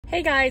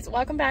Hey guys,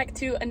 welcome back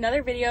to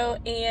another video,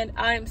 and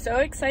I'm so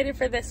excited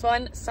for this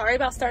one. Sorry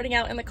about starting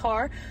out in the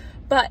car,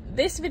 but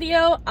this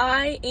video,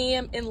 I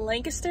am in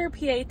Lancaster,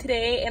 PA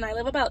today, and I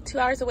live about 2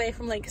 hours away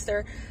from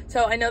Lancaster.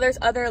 So I know there's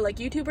other like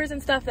YouTubers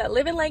and stuff that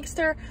live in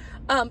Lancaster,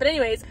 but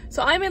anyways,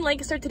 so I'm in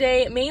Lancaster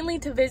today mainly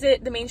to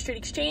visit the Main Street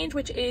Exchange,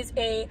 which is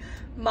a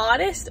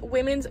modest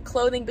women's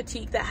clothing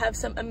boutique that have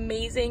some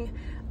amazing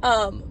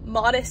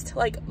modest,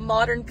 like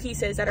modern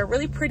pieces that are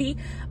really pretty.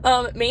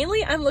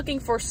 Mainly I'm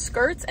looking for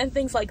skirts and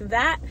things like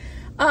that,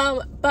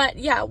 but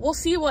yeah, we'll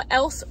see what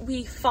else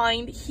we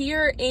find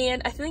here.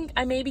 And I think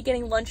I may be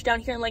getting lunch down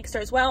here in Lancaster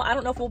as well. I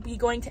don't know if we'll be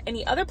going to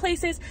any other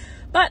places,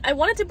 but I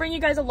wanted to bring you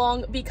guys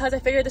along because I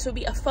figured this would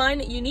be a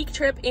fun, unique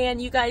trip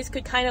and you guys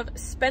could kind of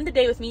spend the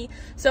day with me.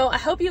 So I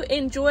hope you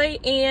enjoy,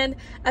 and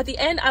at the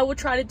end I will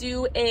try to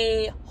do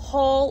a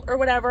haul or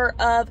whatever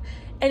of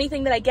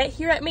anything that I get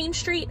here at Main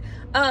Street.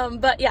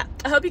 But yeah,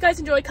 I hope you guys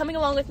enjoy coming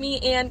along with me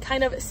and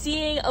kind of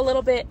seeing a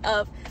little bit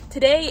of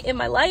today in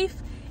my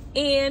life,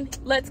 and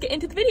let's get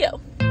into the video.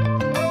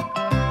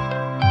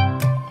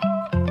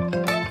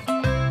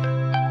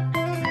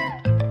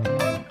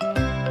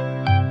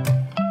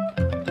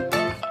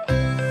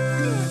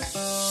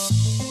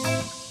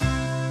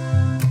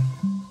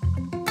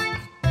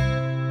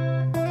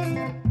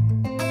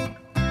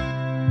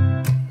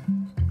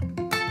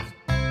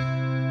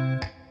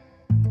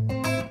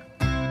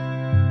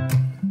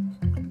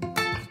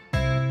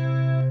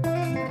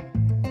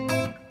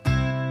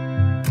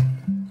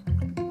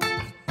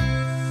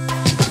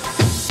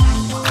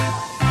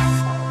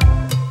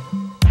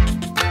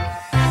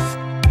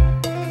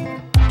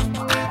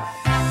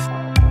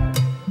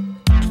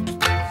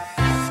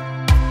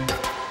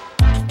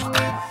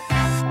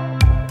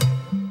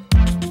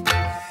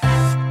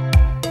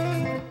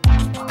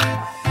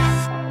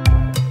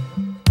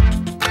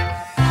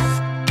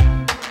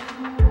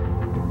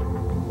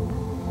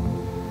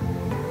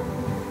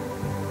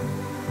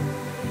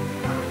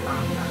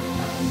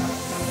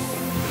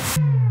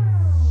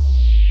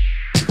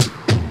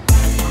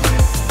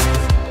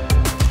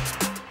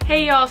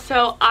 Hey y'all,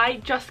 so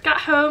I just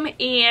got home,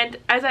 and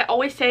as I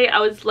always say, I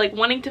was like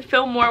wanting to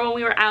film more when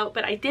we were out,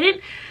 but I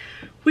didn't.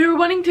 We were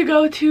wanting to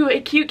go to a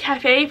cute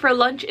cafe for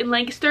lunch in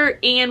Lancaster,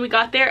 and we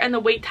got there and the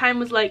wait time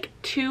was like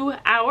 2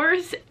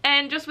 hours,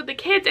 and just with the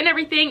kids and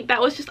everything,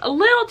 that was just a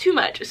little too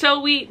much. So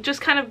we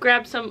just kind of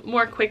grabbed some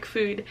more quick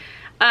food,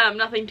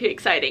 nothing too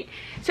exciting.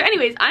 So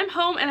anyways, I'm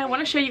home and I want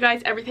to show you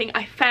guys everything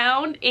I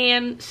found.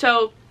 And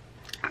so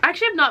I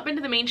actually have not been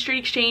to the Main Street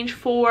Exchange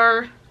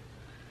for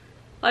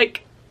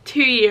like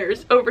 2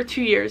 years, over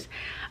 2 years,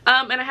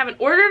 and I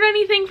haven't ordered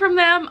anything from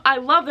them. I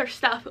love their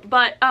stuff,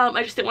 but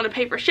I just didn't want to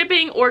pay for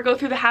shipping or go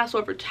through the hassle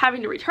of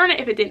having to return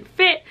it if it didn't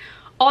fit,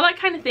 all that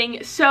kind of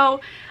thing.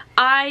 So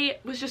I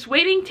was just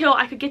waiting till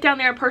I could get down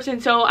there in person,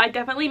 so I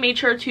definitely made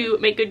sure to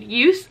make good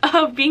use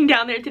of being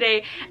down there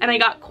today, and I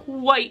got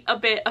quite a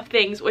bit of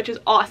things, which is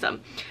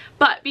awesome.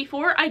 But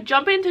before I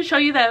jump in to show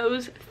you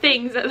those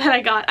things that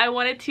I got, I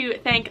wanted to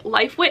thank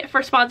Lifewit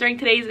for sponsoring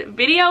today's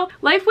video.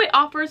 Lifewit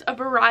offers a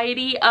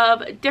variety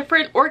of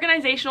different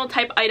organizational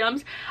type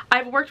items.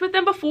 I've worked with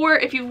them before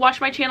if you've watched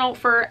my channel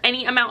for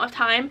any amount of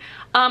time.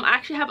 I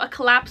actually have a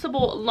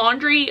collapsible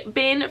laundry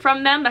bin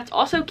from them that's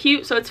also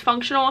cute, so it's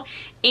functional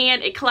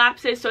and it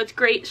collapses, so it's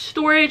great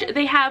storage.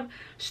 They have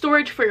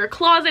storage for your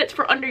closets,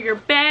 for under your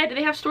bed.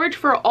 They have storage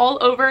for all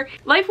over.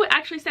 Lifewit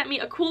actually sent me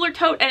a cooler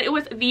tote, and it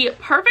was the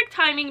perfect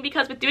timing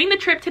because with doing the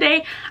trip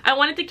today, I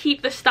wanted to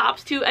keep the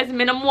stops to as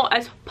minimal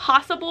as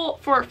possible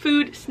for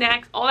food,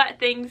 snacks, all that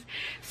things.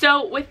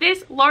 So with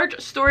this large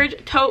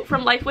storage tote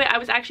from Lifewit, I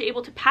was actually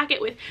able to pack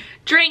it with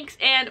drinks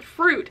and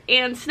fruit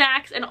and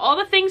snacks and all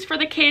the things for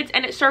the kids,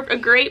 and it served a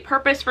great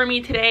purpose for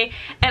me today,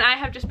 and I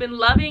have just been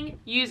loving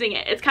using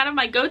it. It's kind of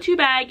my go-to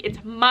bag.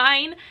 It's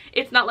mine.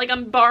 It's not like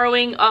I'm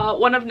borrowing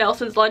one of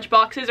Nelson's lunch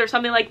boxes or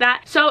something like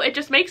that. So it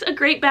just makes a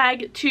great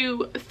bag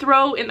to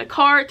throw in the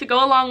car to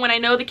go along when I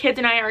know the kids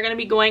and I are going to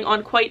be going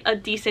on quite a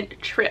decent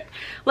trip.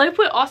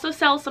 Lifewit also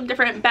sells some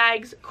different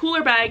bags,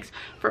 cooler bags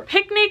for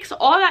picnics,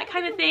 all that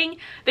kind of thing.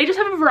 They just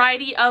have a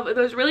variety of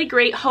those really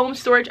great home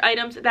storage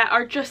items that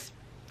are just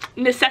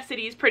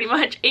necessities pretty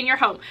much in your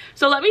home.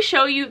 So let me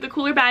show you the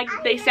cooler bag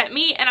that they sent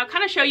me, and I'll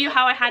kind of show you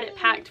how I had it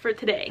packed for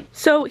today.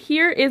 So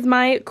here is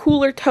my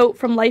cooler tote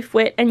from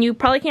Lifewit, and you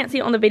probably can't see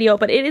it on the video,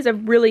 but it is a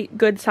really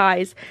good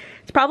size.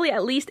 It's probably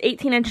at least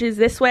 18 inches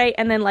this way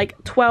and then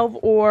like 12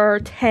 or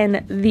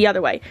 10 the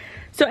other way.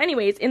 So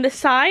anyways, in the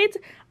sides,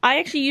 I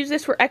actually use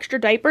this for extra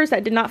diapers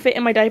that did not fit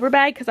in my diaper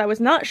bag because I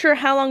was not sure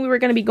how long we were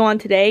going to be gone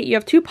today. You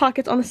have 2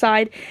 pockets on the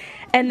side,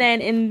 and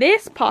then in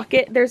this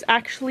pocket there's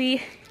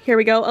actually, here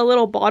we go, a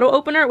little bottle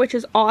opener, which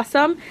is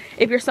awesome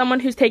if you're someone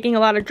who's taking a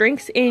lot of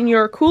drinks in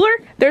your cooler.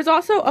 There's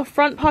also a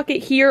front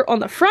pocket here on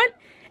the front,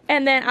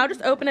 and then I'll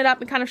just open it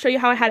up and kind of show you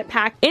how I had it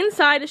packed.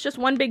 Inside it's just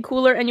one big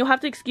cooler, and you'll have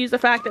to excuse the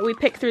fact that we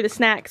picked through the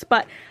snacks,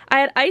 but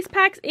I had ice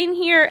packs in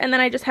here, and then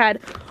I just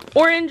had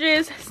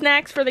oranges,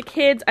 snacks for the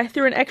kids. I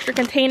threw an extra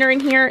container in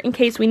here in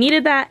case we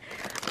needed that.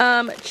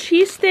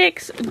 Cheese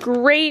sticks,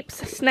 grapes,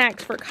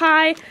 snacks for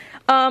Kai.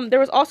 There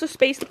was also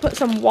space to put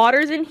some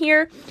waters in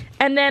here.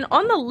 And then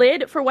on the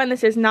lid, for when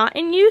this is not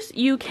in use,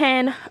 you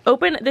can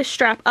open this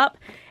strap up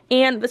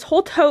and this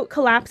whole tote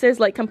collapses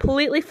like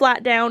completely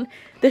flat down.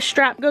 This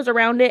strap goes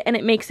around it and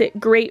it makes it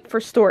great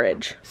for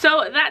storage.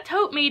 So that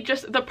tote made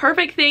just the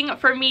perfect thing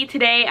for me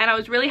today, and I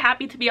was really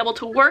happy to be able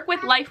to work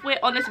with Lifewit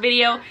on this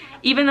video,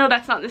 even though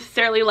that's not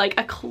necessarily like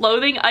a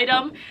clothing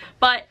item,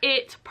 but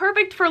it's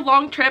perfect for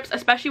long trips,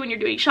 especially when you're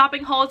doing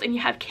shopping hauls and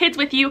you have kids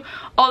with you,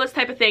 all this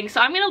type of thing. So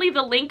I'm gonna leave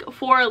the link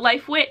for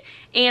Lifewit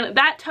and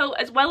that tote,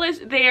 as well as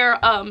their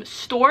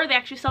store. They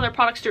actually sell their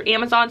products through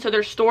Amazon, so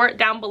their store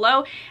down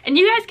below, and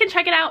you guys can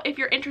check it out if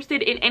you're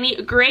interested in any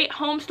great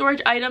home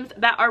storage items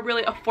that are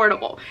really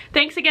affordable.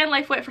 Thanks again,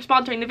 Lifewit, for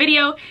sponsoring the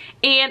video,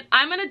 and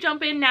I'm gonna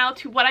jump in now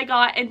to what I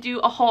got and do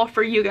a haul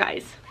for you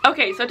guys.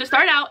 Okay, so to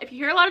start out, if you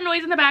hear a lot of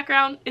noise in the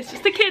background, it's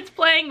just the kids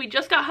playing. We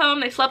just got home.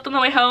 They slept on the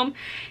way home.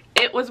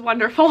 It was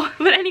wonderful.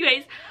 But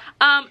anyways,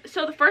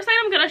 so the first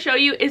item I'm gonna show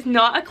you is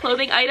not a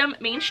clothing item.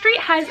 Main Street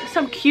has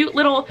some cute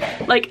little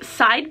like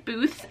side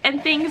booths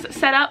and things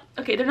set up.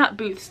 Okay, they're not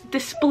booths,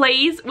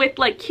 displays with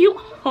like cute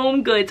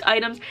home goods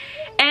items.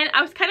 And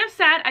I was kind of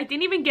sad I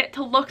didn't even get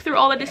to look through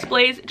all the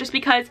displays, just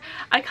because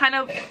I kind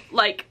of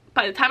like,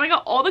 by the time I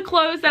got all the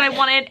clothes that I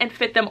wanted and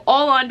fit them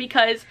all on,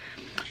 because,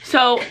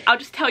 so I'll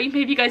just tell you,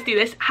 maybe you guys do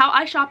this. How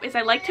I shop is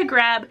I like to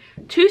grab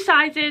 2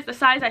 sizes, the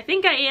size I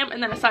think I am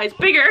and then a size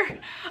bigger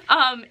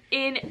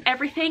in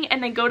everything,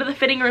 and then go to the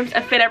fitting rooms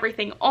and fit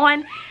everything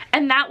on.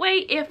 And that way,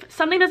 if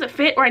something doesn't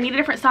fit or I need a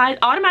different size,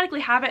 I automatically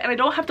have it and I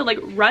don't have to like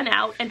run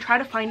out and try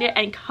to find it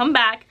and come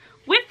back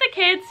with the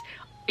kids.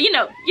 You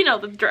know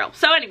the drill.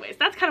 So anyways,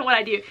 that's kind of what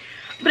I do.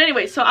 But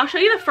anyways, so I'll show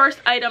you the first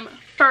item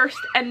first,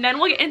 and then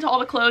we'll get into all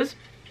the clothes.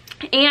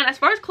 And as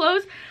far as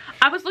clothes,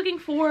 I was looking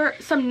for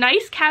some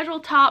nice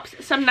casual tops,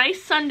 some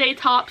nice Sunday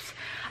tops,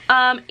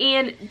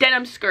 and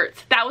denim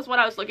skirts. That was what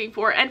I was looking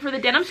for. And for the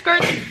denim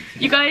skirts,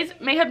 you guys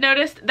may have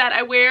noticed that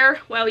I wear,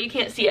 well, you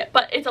can't see it,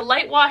 but it's a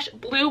light wash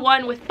blue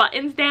one with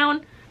buttons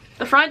down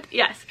the front.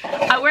 Yes,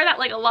 I wear that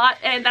like a lot,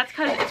 and that's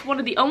because it's one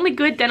of the only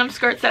good denim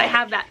skirts that I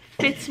have that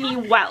fits me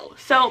well.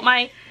 So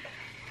my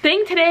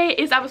thing today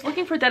is I was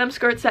looking for denim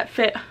skirts that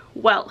fit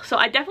well. So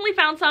I definitely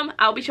found some.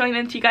 I'll be showing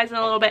them to you guys in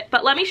a little bit.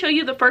 But let me show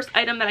you the first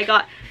item that I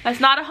got. That's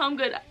not a home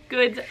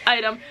goods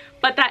item,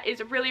 but that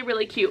is really,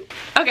 really cute.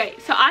 Okay,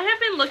 so I have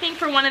been looking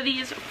for one of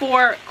these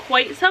for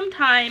quite some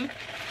time,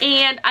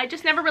 and I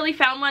just never really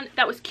found one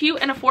that was cute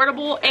and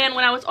affordable. And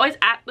when I was always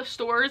at the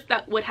stores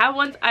that would have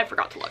ones, I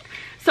forgot to look.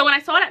 So when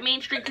I saw it at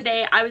Main Street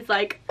today, I was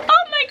like, oh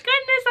my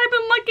goodness, I've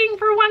been looking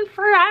for one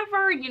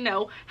forever. You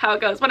know how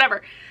it goes,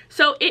 whatever.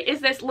 So it is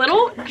this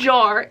little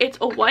jar. It's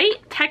a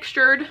white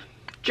textured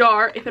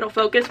jar, if it'll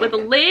focus, with a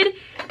lid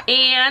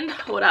and,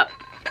 hold up,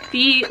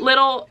 the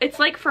little, it's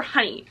like for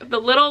honey. The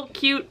little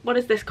cute, what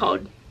is this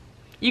called?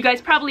 You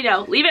guys probably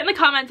know. Leave it in the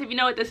comments if you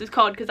know what this is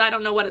called, because I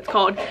don't know what it's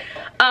called.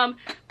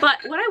 But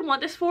what I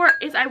want this for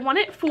is I want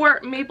it for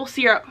maple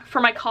syrup for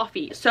my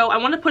coffee. So I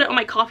want to put it on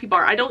my coffee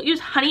bar. I don't use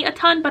honey a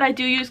ton, but I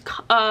do use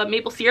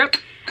maple syrup.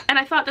 And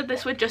I thought that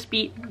this would just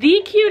be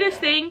the cutest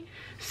thing.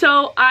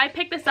 So I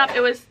picked this up. It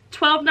was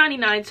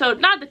 $12.99, so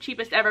not the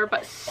cheapest ever,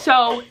 but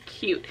so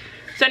cute.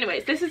 So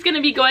anyways, this is going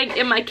to be going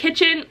in my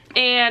kitchen,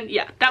 and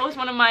yeah, that was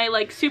one of my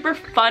like super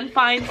fun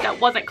finds that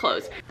wasn't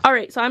clothes.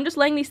 Alright, so I'm just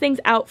laying these things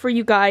out for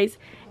you guys,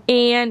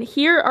 and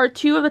here are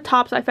 2 of the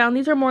tops I found.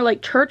 These are more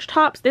like church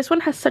tops. This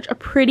one has such a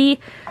pretty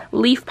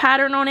leaf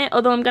pattern on it,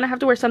 although I'm going to have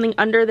to wear something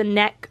under the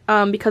neck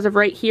because of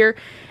right here.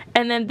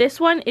 And then this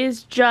one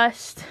is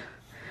just,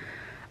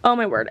 oh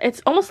my word,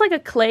 it's almost like a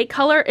clay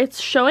color. It's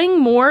showing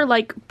more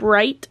like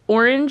bright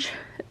orange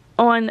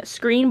on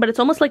screen, but it's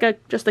almost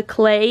like just a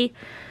clay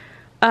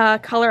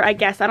color, I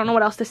guess. I don't know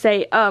what else to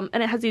say. And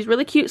it has these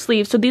really cute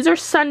sleeves. So these are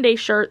Sunday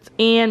shirts,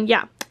 and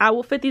yeah, I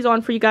will fit these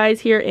on for you guys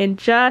here in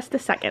just a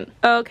second.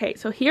 Okay,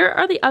 so here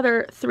are the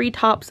other 3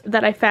 tops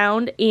that I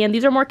found, and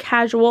these are more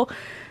casual.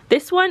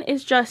 This one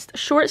is just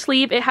short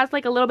sleeve. It has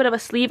like a little bit of a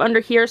sleeve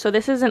under here, so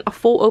this isn't a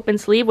full open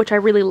sleeve, which I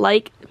really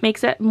like. It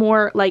makes it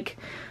more like,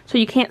 so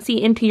you can't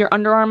see into your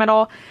underarm at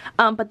all.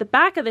 But the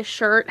back of this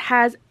shirt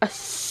has a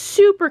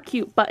super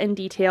cute button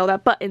detail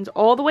that buttons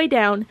all the way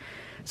down.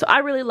 So I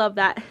really love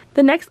that.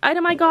 The next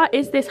item I got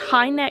is this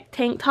high neck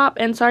tank top,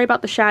 and sorry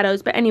about the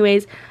shadows, but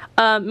anyways,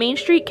 Main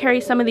Street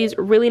carries some of these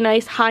really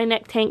nice high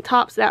neck tank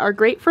tops that are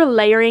great for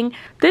layering.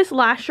 This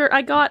last shirt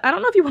I got, I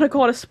don't know if you want to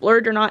call it a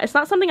splurge or not. It's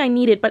not something I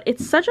needed, but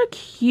it's such a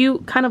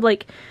cute kind of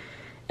like,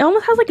 it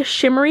almost has like a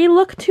shimmery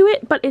look to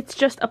it, but it's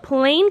just a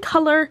plain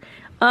color,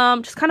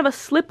 just kind of a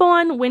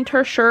slip-on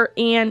winter shirt,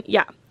 and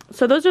yeah.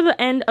 So those are the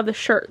end of the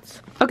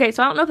shirts. Okay,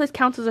 so I don't know if this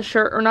counts as a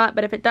shirt or not,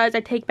 but if it does, I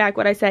take back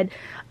what I said.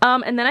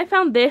 And then I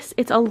found this.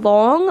 It's a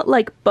long,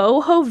 like,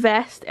 boho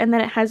vest, and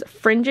then it has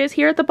fringes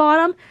here at the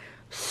bottom.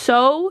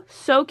 So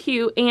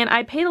cute, and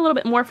I paid a little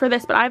bit more for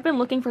this, but I've been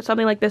looking for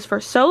something like this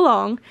for so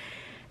long.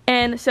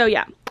 And so,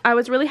 yeah, I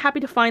was really happy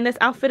to find this.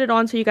 I'll fit it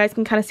on so you guys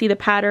can kind of see the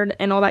pattern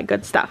and all that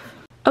good stuff.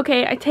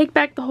 Okay, I take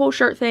back the whole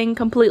shirt thing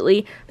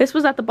completely. This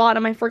was at the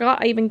bottom. I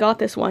forgot I even got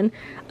this one.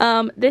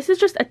 This is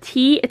just a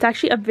tee. It's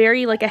actually a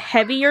very, like, a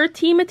heavier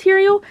tee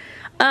material.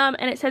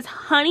 And it says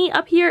honey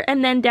up here,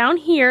 and then down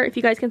here, if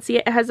you guys can see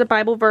it, it has a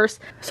Bible verse.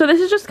 So this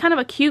is just kind of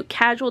a cute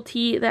casual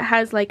tee that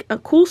has like a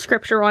cool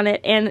scripture on it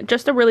and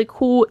just a really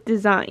cool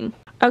design.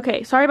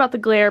 Okay, sorry about the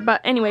glare,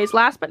 but anyways,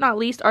 last but not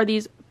least are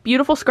these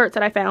beautiful skirts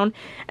that I found,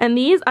 and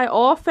these I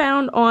all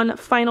found on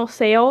final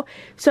sale.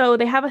 So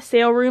they have a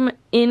sale room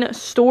in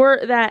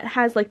store that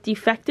has like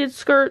defected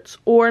skirts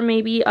or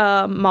maybe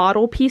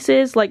model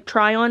pieces, like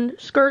try-on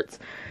skirts.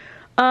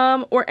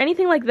 Or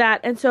anything like that,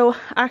 and so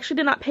I actually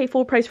did not pay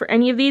full price for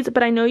any of these,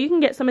 but I know you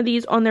can get some of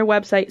these on their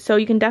website, so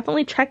you can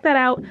definitely check that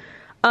out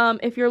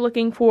if you're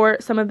looking for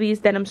some of these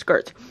denim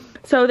skirts.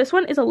 So this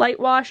one is a light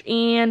wash,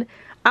 and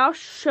I'll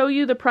show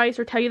you the price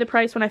or tell you the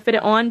price when I fit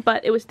it on,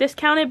 but it was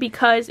discounted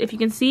because if you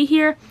can see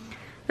here,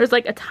 there's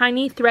like a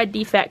tiny thread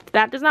defect.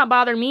 That does not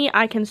bother me.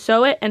 I can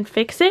sew it and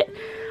fix it,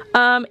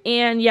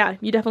 and yeah,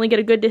 you definitely get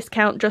a good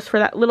discount just for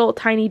that little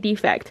tiny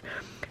defect.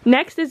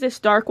 Next is this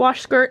dark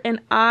wash skirt, and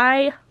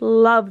I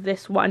love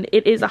this one.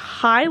 It is a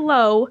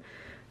high-low.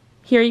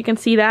 Here you can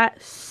see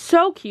that.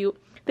 So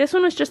cute. This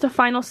one was just a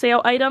final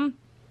sale item.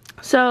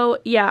 So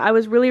yeah, I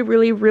was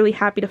really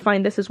happy to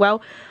find this as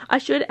well. I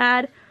should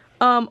add,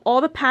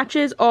 all the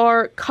patches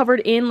are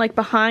covered in like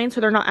behind, so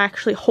they're not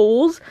actually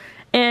holes.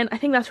 And I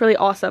think that's really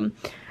awesome.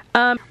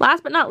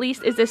 Last but not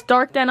least is this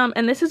dark denim,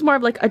 and this is more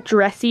of like a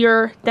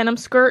dressier denim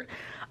skirt.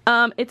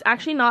 It's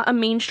actually not a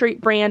Main Street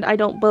brand, I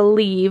don't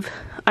believe.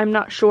 I'm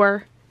not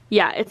sure.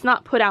 Yeah, it's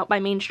not put out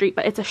by Main Street,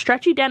 but it's a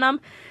stretchy denim,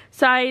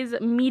 size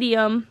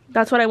medium.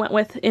 That's what I went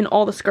with in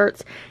all the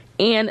skirts.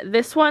 And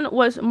this one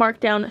was marked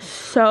down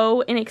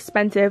so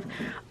inexpensive.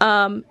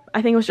 I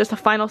think it was just a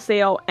final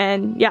sale,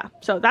 and yeah,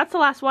 so that's the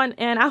last one,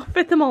 and I'll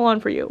fit them all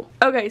on for you.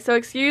 Okay, so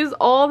excuse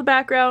all the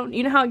background.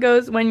 You know how it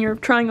goes when you're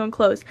trying on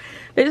clothes.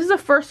 This is the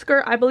first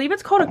skirt. I believe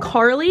it's called a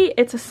Carly.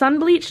 It's a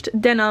sun-bleached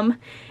denim.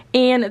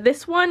 And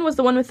this one was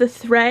the one with the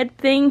thread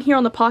thing here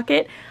on the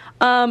pocket.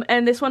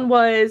 And this one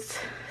was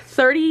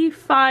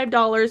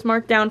 $35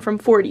 marked down from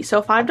 $40.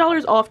 So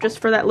 $5 off just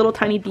for that little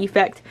tiny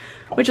defect,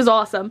 which is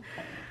awesome.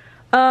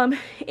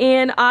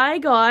 And I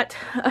got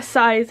a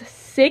size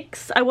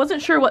 6. I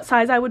wasn't sure what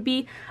size I would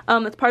be.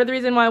 That's part of the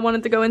reason why I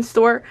wanted to go in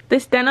store.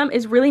 This denim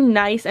is really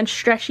nice and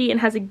stretchy and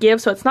has a give,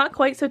 so it's not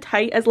quite so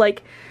tight as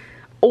like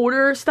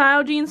older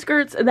style jean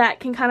skirts that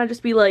can kind of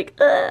just be like,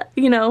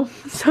 you know,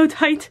 so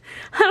tight.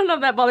 I don't know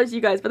if that bothers you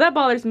guys, but that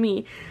bothers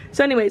me.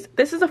 So anyways,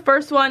 this is the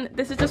first one.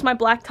 This is just my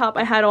black top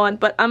I had on,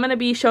 but I'm going to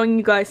be showing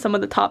you guys some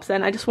of the tops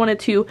then. I just wanted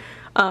to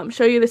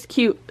show you this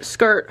cute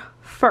skirt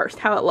first,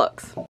 how it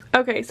looks.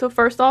 Okay, so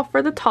first off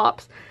for the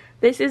tops,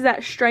 this is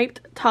that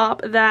striped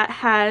top that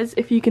has,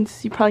 if you can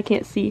see, you probably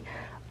can't see,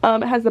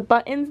 it has the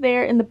buttons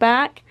there in the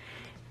back.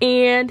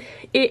 And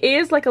it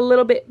is like a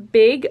little bit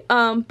big,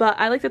 but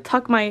I like to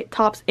tuck my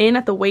tops in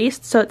at the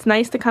waist, so it's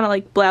nice to kind of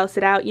like blouse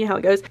it out. You know how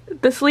it goes.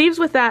 The sleeves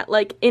with that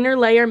like inner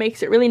layer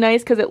makes it really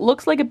nice because it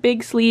looks like a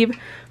big sleeve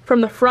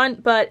from the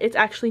front, but it's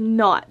actually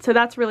not. So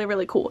that's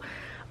really cool.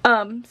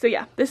 So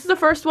yeah, this is the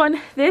first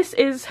one. This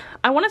is,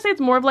 I want to say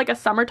it's more of like a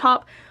summer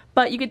top,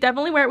 but you could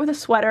definitely wear it with a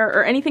sweater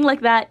or anything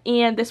like that.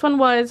 And this one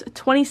was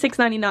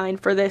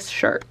 $26.99 for this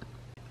shirt.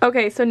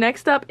 Okay, so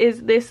next up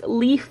is this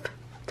leaf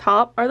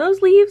top. Are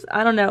those leaves?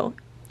 I don't know.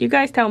 You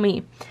guys tell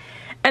me.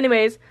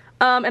 Anyways,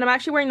 and I'm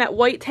actually wearing that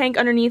white tank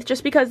underneath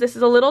just because this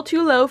is a little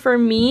too low for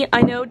me.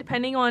 I know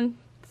depending on,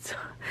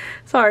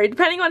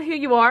 depending on who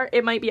you are,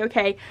 it might be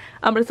okay.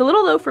 But it's a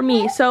little low for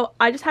me, so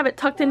I just have it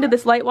tucked into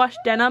this light wash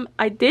denim.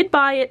 I did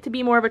buy it to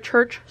be more of a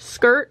church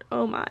skirt.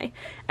 Oh my.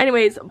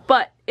 Anyways,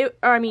 but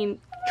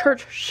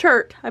church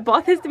shirt. I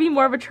bought this to be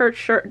more of a church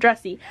shirt,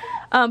 dressy.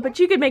 But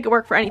you could make it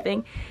work for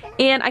anything.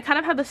 And I kind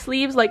of have the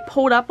sleeves like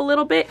pulled up a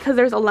little bit because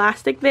there's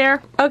elastic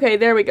there. Okay,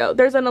 there we go.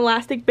 There's an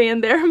elastic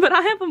band there, but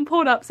I have them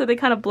pulled up so they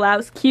kind of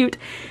blouse cute.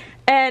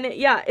 And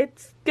yeah,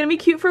 it's gonna be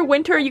cute for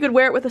winter. You could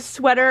wear it with a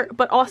sweater,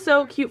 but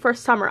also cute for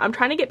summer. I'm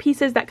trying to get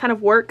pieces that kind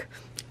of work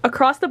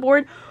across the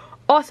board.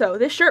 Also,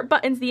 this shirt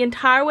buttons the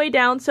entire way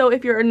down, so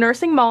if you're a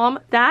nursing mom,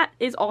 that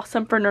is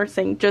awesome for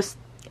nursing, just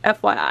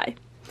FYI.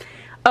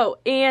 Oh,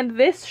 and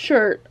this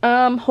shirt,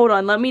 hold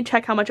on, let me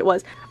check how much it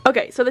was.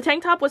 Okay, so the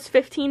tank top was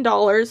 $15,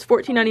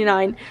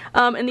 $14.99,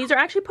 and these are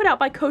actually put out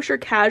by Kosher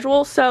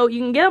Casual, so you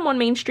can get them on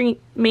Main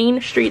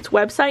Street's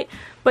website,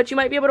 but you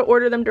might be able to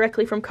order them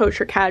directly from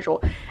Kosher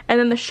Casual. And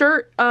then the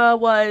shirt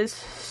was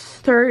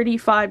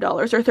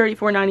 $35 or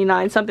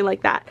 $34.99, something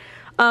like that.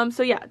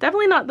 So yeah,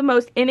 definitely not the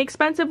most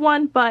inexpensive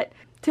one, but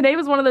today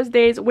was one of those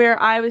days where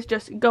I was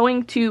just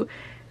going to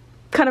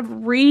kind of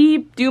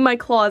redo my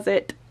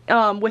closet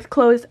with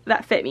clothes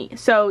that fit me.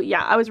 So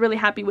yeah, I was really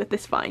happy with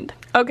this find.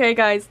 Okay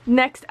guys,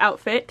 next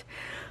outfit.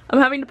 I'm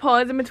having to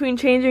pause in between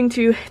changing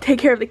to take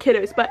care of the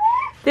kiddos, but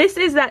this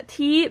is that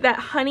tee, that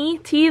honey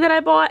tee that I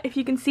bought, if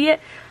you can see it.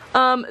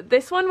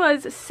 This one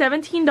was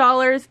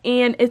 $17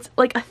 and it's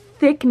like a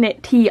thick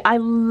knit tee. I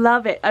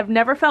love it. I've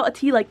never felt a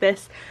tee like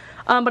this,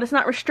 but it's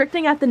not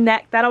restricting at the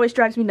neck. That always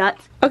drives me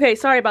nuts. Okay,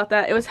 sorry about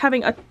that. It was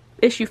having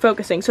issue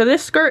focusing. So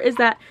this skirt is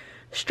that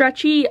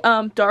stretchy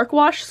dark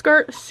wash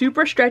skirt,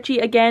 super stretchy.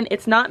 Again,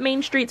 it's not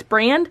Main Street's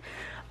brand,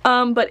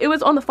 but it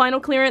was on the final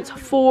clearance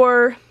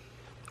for,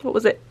 what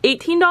was it,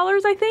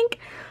 $18 I think.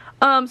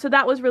 So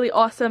that was really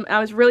awesome. I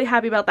was really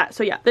happy about that.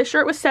 So yeah, this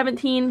shirt was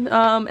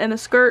 $17 and the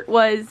skirt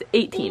was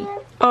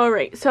 $18.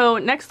 Alright, so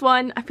next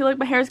one. I feel like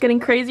my hair is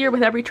getting crazier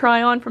with every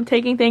try on from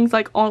taking things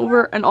like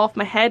over and off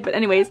my head, but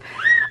anyways,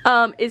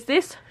 is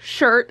this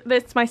shirt.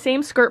 That's my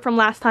same skirt from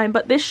last time,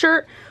 but this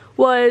shirt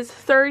was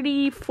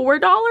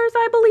 $34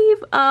 I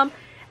believe,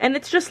 and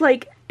it's just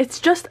like, it's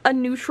just a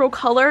neutral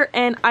color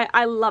and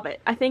I love it.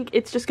 I think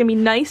it's just gonna be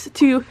nice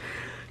to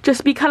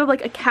just be kind of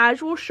like a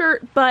casual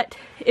shirt, but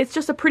it's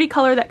just a pretty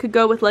color that could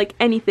go with like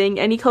anything,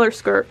 any color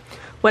skirt,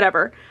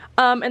 whatever.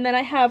 And then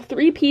I have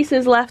 3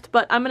 pieces left,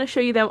 but I'm going to show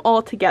you them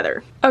all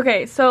together.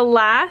 Okay, so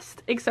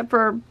last, except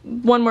for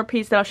one more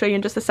piece that I'll show you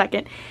in just a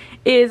second,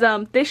 is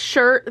this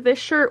shirt. This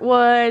shirt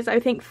was, I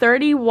think,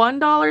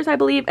 $31 I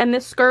believe, and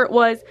this skirt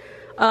was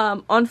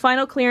on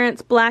final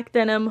clearance black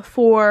denim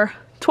for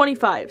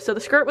 $25. So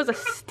the skirt was a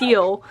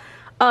steal.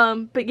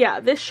 But yeah,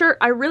 this shirt,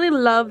 I really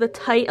love the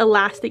tight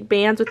elastic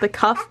bands with the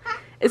cuff.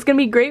 It's gonna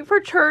be great for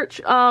church.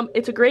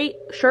 It's a great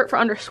shirt for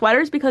under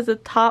sweaters because the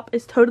top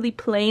is totally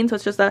plain, so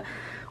it's just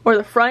or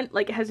the front,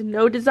 like it has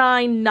no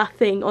design,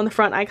 nothing on the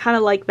front. I kind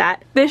of like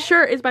that. This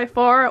shirt is by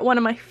far one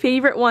of my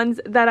favorite ones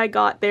that I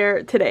got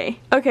there today.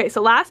 Okay, so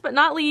last but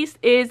not least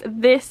is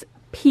this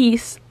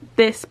piece,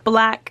 this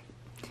black,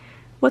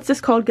 what's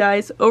this called,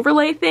 guys?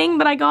 Overlay thing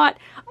that I got.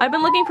 I've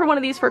been looking for one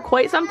of these for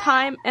quite some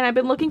time, and I've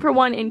been looking for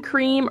one in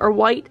cream or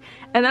white,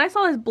 and then I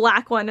saw this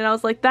black one and I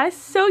was like, that is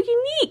so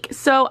unique.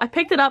 So I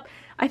picked it up.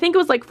 I think it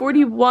was like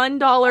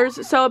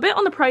 $41, so a bit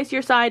on the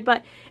pricier side,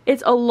 but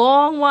it's a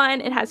long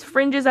one. It has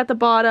fringes at the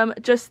bottom,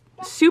 just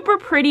super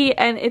pretty,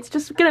 and it's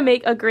just gonna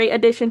make a great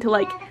addition to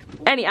like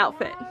any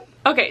outfit.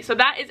 Okay, so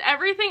that is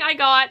everything I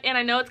got, and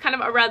I know it's kind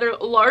of a rather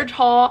large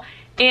haul,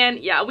 and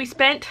yeah, we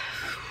spent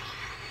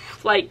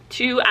like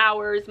 2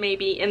 hours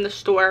maybe in the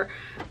store,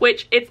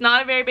 which it's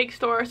not a very big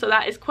store, so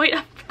that is quite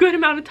a good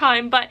amount of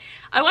time, but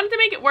I wanted to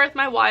make it worth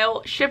my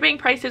while. Shipping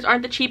prices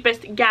aren't the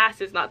cheapest,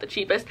 gas is not the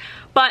cheapest,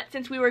 but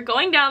since we were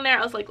going down there,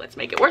 I was like, let's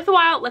make it worth the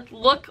while. Let's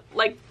look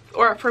like,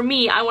 or for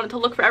me, I wanted to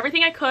look for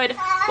everything I could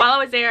while I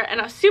was there,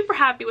 and I was super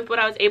happy with what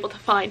I was able to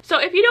find. So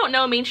if you don't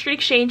know, Main Street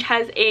Exchange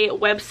has a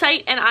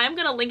website, and I'm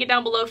gonna link it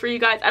down below for you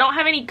guys. I don't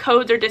have any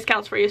codes or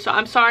discounts for you, so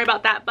I'm sorry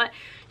about that, but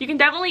you can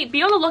definitely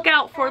be on the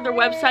lookout for their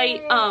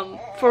website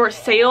for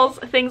sales,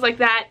 things like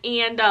that.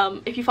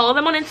 And if you follow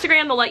them on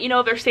Instagram, they'll let you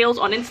know of their sales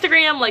on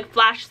Instagram, like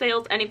flash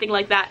sales, anything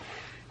like that.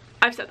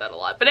 I've said that a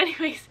lot, but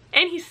anyways,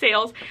 any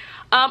sales.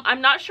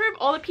 I'm not sure if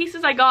all the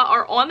pieces I got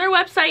are on their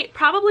website.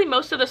 Probably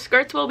most of the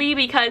skirts will be,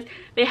 because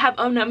they have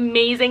an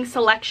amazing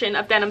selection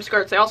of denim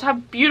skirts. They also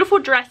have beautiful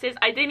dresses.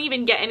 I didn't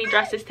even get any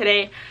dresses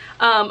today.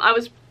 I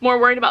was more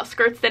worried about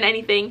skirts than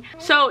anything.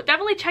 So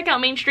definitely check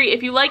out Main Street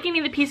if you like any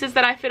of the pieces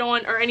that I fit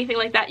on or anything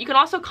like that. You can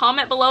also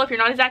comment below if you're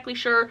not exactly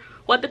sure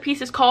what the piece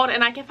is called,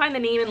 and I can find the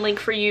name and link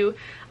for you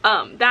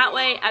that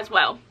way as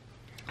well.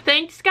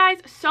 Thanks guys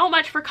so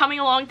much for coming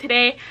along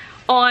today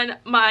on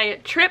my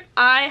trip.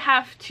 I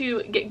have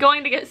to get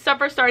going to get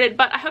supper started,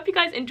 but I hope you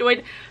guys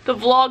enjoyed the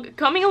vlog,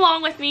 coming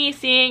along with me,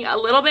 seeing a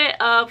little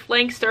bit of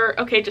Lancaster,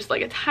 okay, just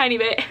like a tiny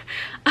bit,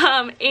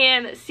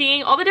 and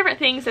seeing all the different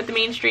things that the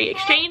Main Street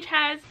Exchange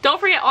has. Don't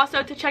forget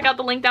also to check out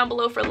the link down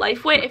below for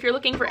Lifewit. If you're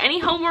looking for any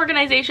home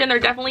organization, they're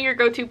definitely your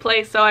go-to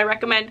place, so I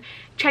recommend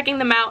checking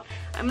them out.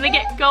 I'm gonna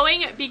get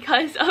going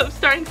because of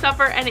starting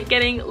supper and it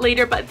getting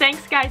later, but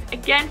thanks guys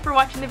again for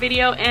watching the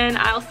video, and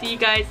I'll see you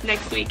guys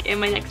next week in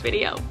my next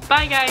video.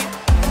 Bye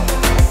guys!